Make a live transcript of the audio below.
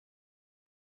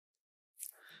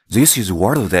This is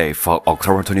Word of the Day for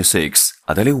October 26,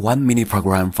 a daily 1-minute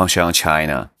program from Xi'an,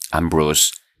 China. I'm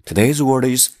Bruce. Today's word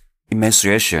is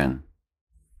emaciation.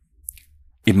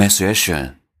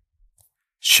 Emaciation.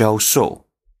 消瘦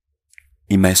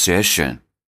Emaciation.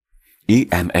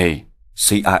 E-M-A-C-I-A-T-I-O-N.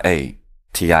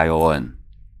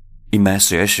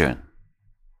 Emaciation.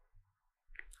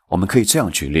 我们可以这样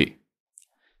举例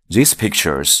These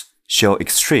pictures show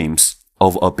extremes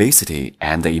of obesity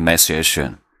and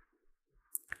emaciation.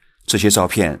 这些照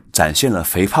片展现了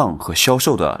肥胖和消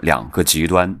瘦的两个极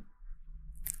端。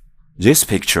These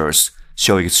pictures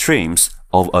show extremes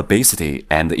of obesity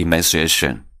and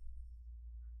emaciation.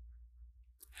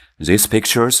 These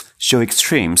pictures show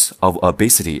extremes of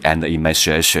obesity and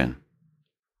emaciation.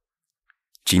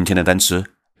 今天的单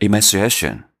词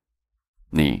emaciation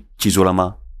你记住了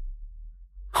吗？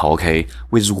好 OK,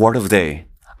 with Word of the Day,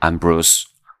 I'm Bruce.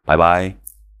 Bye bye.